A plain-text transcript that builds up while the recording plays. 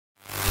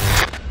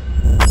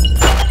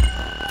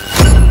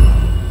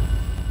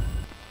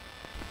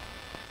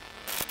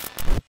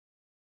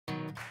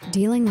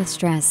Dealing with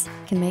stress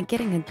can make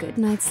getting a good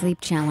night's sleep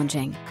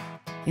challenging.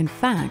 In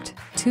fact,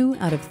 2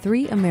 out of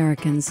 3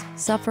 Americans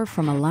suffer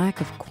from a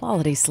lack of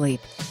quality sleep.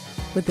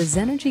 With the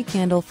Zenergy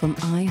candle from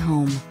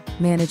iHome,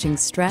 managing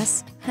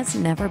stress has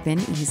never been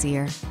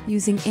easier.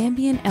 Using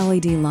ambient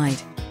LED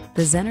light,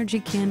 the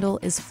Zenergy candle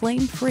is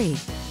flame-free,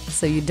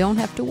 so you don't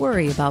have to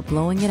worry about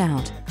blowing it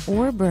out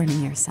or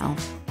burning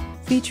yourself.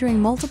 Featuring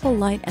multiple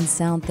light and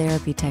sound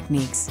therapy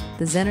techniques,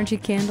 the Zenergy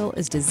candle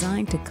is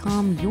designed to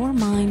calm your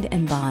mind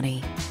and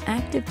body.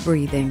 Active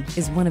breathing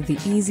is one of the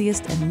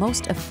easiest and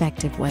most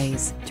effective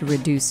ways to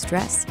reduce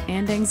stress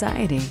and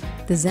anxiety.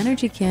 The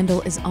Zenergy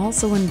candle is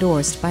also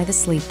endorsed by the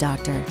sleep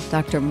doctor,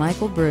 Dr.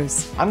 Michael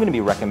Bruce. I'm going to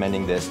be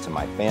recommending this to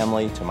my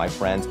family, to my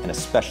friends, and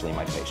especially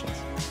my patients.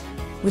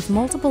 With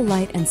multiple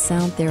light and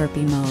sound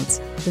therapy modes,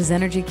 the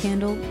Zenergy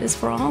candle is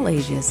for all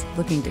ages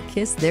looking to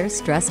kiss their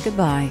stress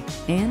goodbye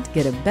and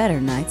get a better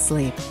night's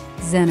sleep.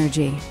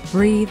 Zenergy.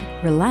 Breathe,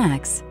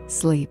 relax,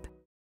 sleep.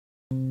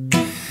 New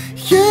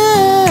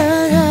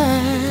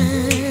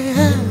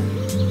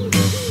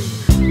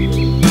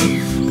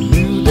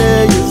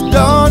day is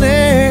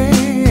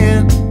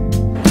dawning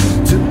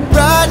to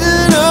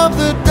brighten up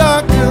the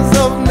darkness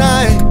of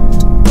night.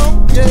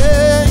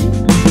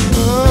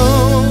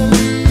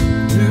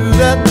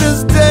 That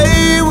this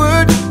day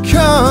would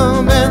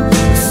come and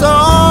a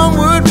song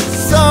would be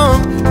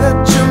sung that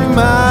your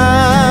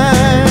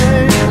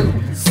mind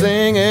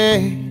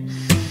singing.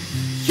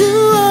 You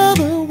are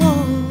the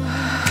one,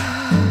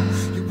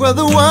 you are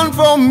the one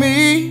for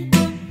me.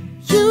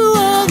 You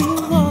are the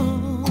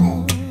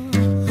one,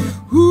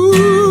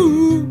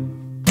 ooh,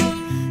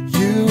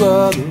 you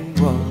are the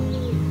one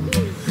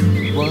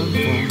for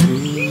me.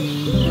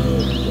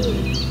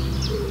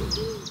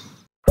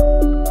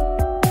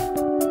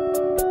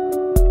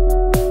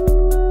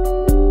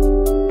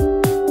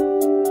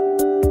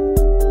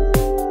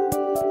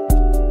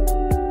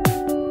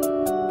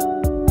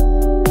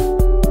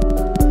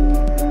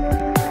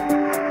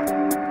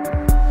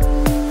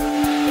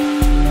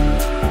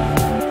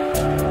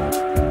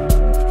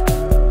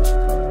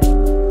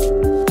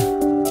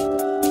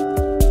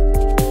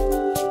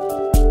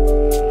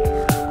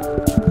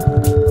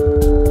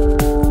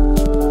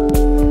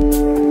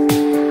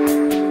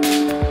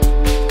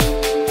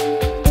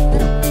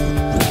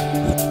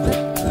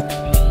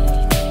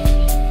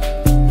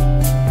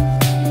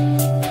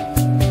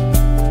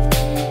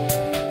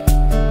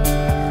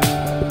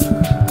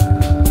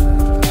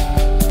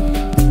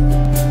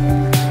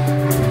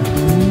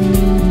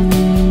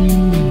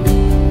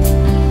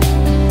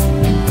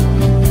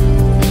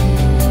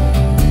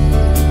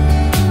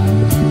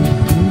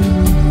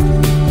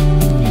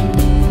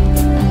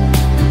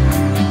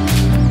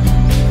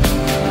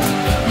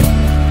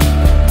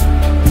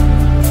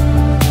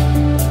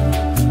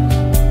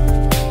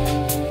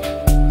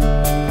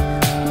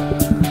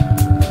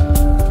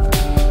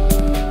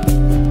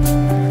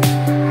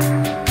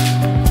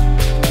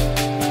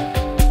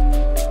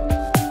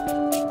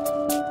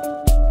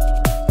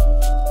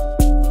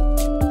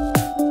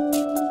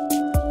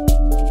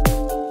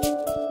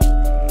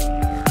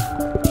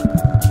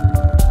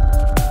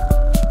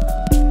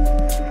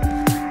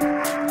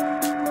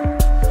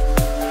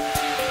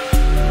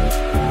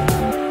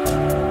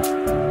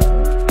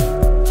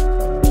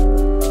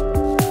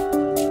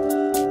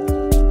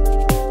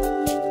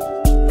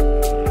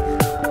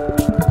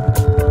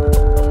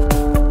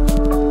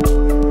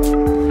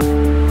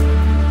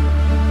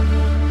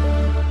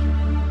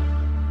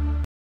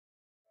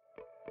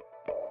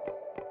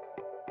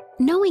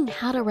 Knowing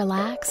how to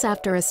relax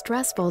after a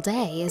stressful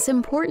day is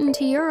important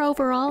to your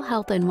overall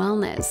health and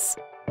wellness.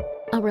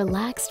 A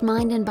relaxed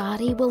mind and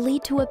body will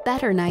lead to a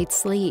better night's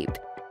sleep.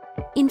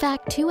 In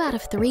fact, 2 out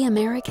of 3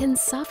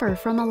 Americans suffer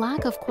from a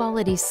lack of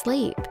quality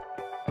sleep.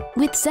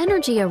 With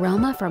Zenergy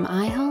Aroma from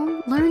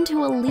iHome, learn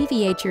to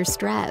alleviate your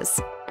stress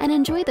and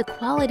enjoy the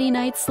quality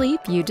night's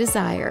sleep you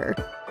desire.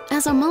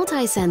 As a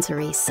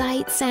multi-sensory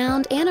sight,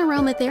 sound, and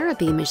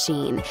aromatherapy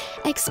machine,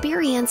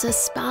 experience a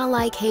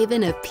spa-like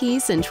haven of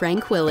peace and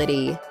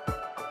tranquility.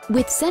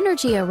 With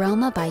Zenergy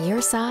Aroma by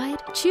your side,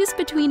 choose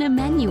between a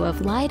menu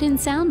of light and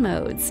sound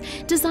modes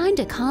designed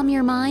to calm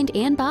your mind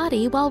and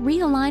body while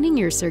realigning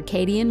your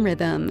circadian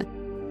rhythm.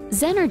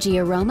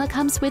 Zenergy Aroma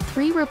comes with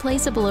 3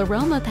 replaceable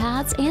aroma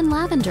pads and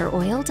lavender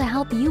oil to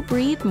help you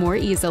breathe more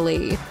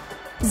easily.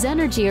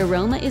 Zenergy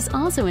Aroma is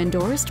also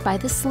endorsed by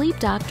the sleep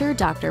doctor,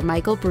 Dr.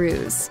 Michael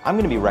Bruce. I'm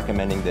going to be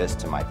recommending this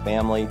to my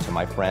family, to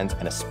my friends,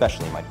 and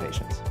especially my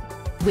patients.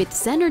 With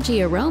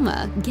Zenergy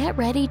Aroma, get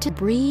ready to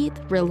breathe,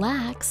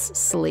 relax,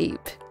 sleep.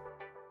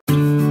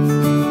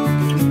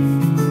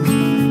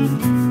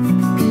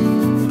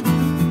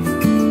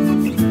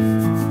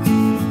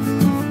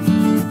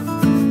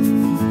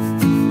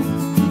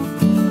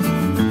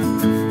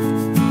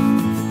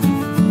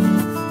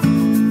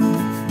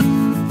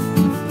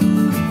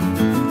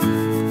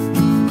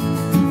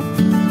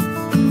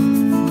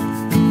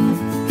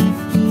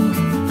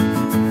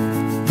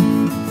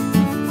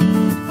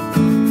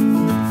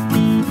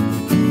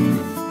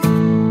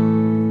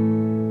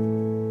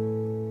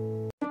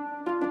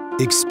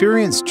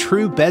 Experience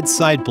true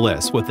bedside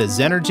bliss with the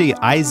Zenergy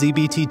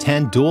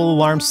iZBT10 dual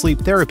alarm sleep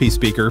therapy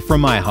speaker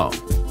from iHome.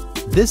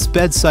 This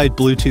bedside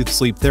Bluetooth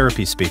sleep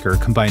therapy speaker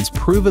combines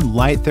proven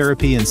light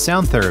therapy and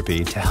sound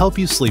therapy to help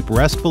you sleep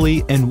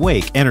restfully and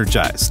wake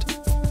energized.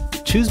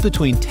 Choose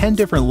between 10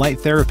 different light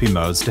therapy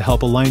modes to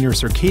help align your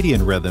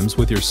circadian rhythms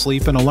with your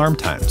sleep and alarm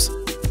times.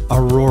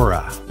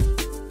 Aurora,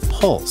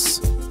 pulse,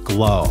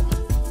 glow,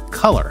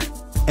 color,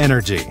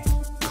 energy,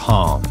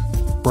 calm,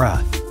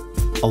 breath,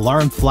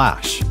 alarm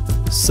flash,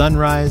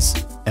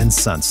 sunrise, and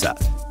sunset.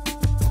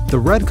 The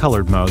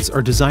red-colored modes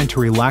are designed to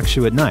relax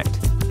you at night,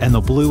 and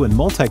the blue and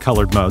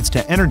multicolored modes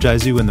to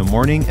energize you in the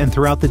morning and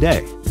throughout the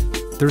day.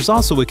 There's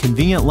also a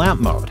convenient lamp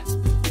mode.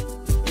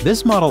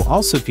 This model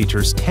also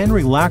features 10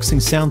 relaxing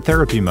sound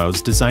therapy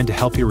modes designed to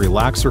help you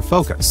relax or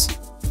focus.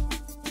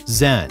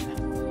 Zen,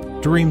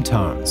 dream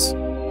tones,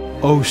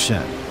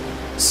 ocean,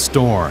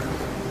 storm,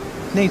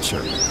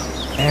 nature,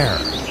 air,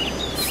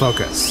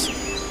 focus,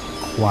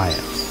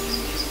 quiet,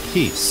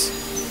 peace,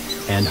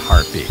 and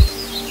heartbeat.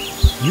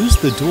 Use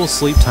the dual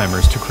sleep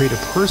timers to create a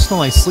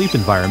personalized sleep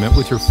environment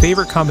with your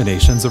favorite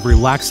combinations of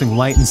relaxing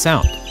light and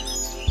sound.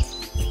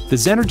 The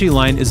Zenergy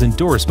line is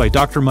endorsed by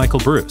Dr. Michael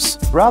Bruce.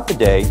 Throughout the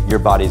day, your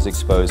body is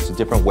exposed to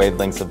different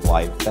wavelengths of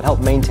light that help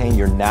maintain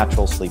your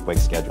natural sleep-wake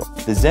schedule.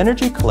 The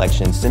Zenergy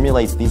collection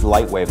simulates these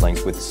light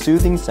wavelengths with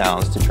soothing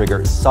sounds to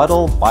trigger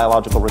subtle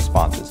biological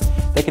responses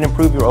that can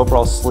improve your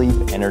overall sleep,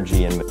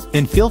 energy, and mood.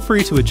 And feel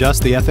free to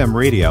adjust the FM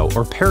radio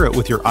or pair it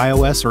with your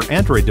iOS or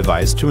Android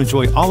device to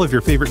enjoy all of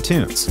your favorite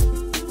tunes.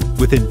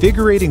 With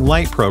invigorating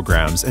light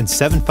programs and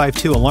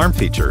 752 alarm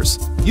features,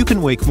 you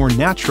can wake more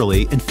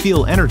naturally and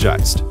feel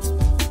energized.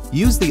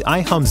 Use the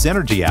iHome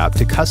Zenergy app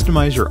to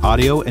customize your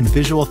audio and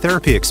visual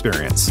therapy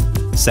experience.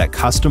 Set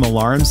custom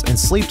alarms and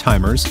sleep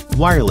timers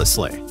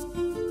wirelessly.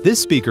 This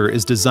speaker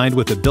is designed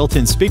with a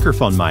built-in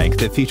speakerphone mic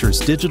that features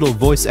digital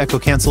voice echo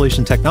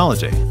cancellation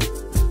technology.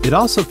 It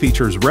also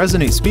features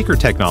Resonate speaker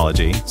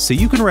technology, so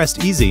you can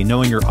rest easy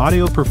knowing your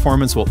audio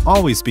performance will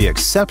always be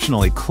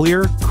exceptionally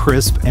clear,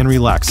 crisp, and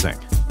relaxing.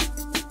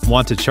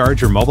 Want to charge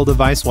your mobile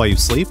device while you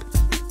sleep?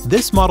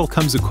 This model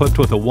comes equipped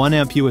with a 1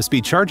 amp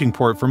USB charging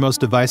port for most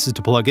devices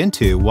to plug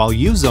into while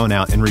you zone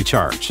out and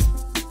recharge.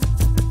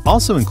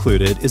 Also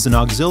included is an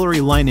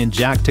auxiliary line-in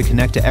jack to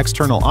connect to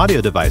external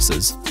audio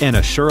devices and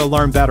a Sure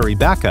Alarm battery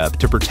backup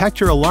to protect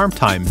your alarm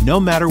time no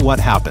matter what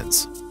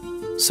happens.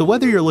 So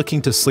whether you're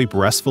looking to sleep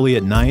restfully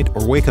at night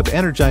or wake up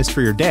energized for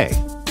your day,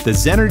 the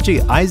Zenergy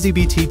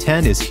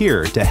iZBT10 is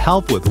here to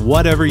help with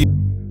whatever you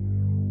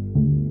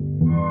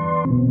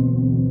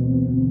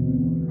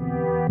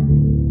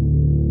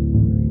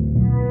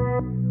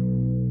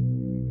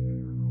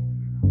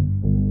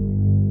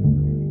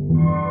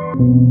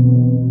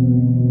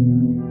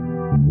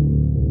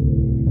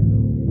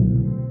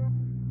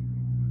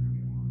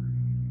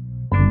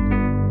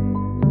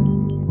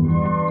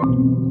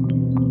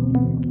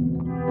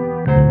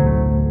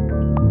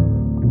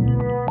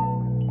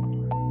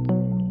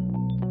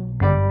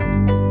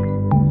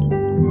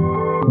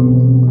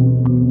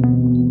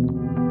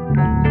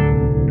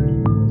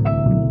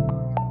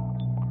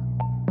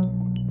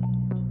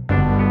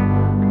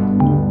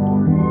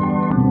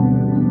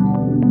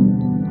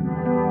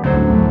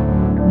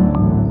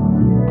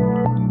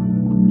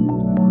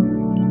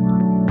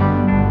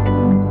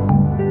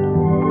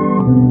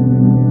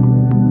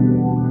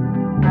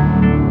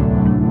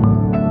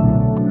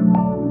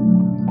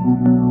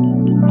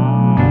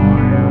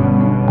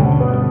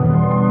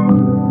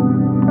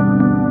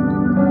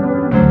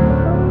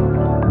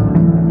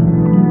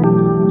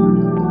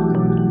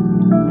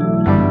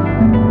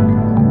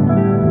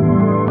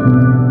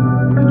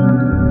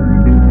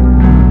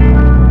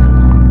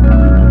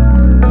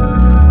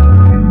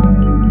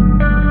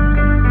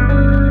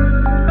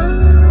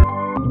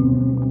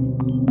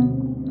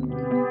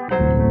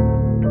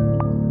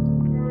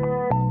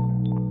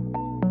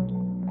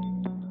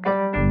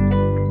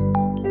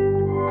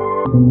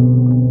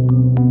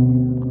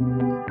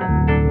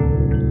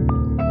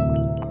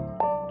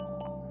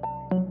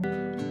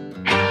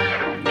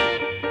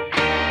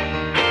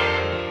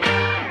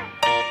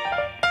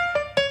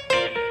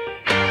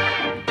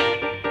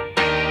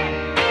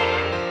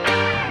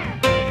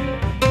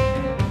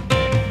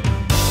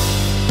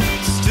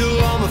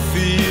Still on my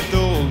feet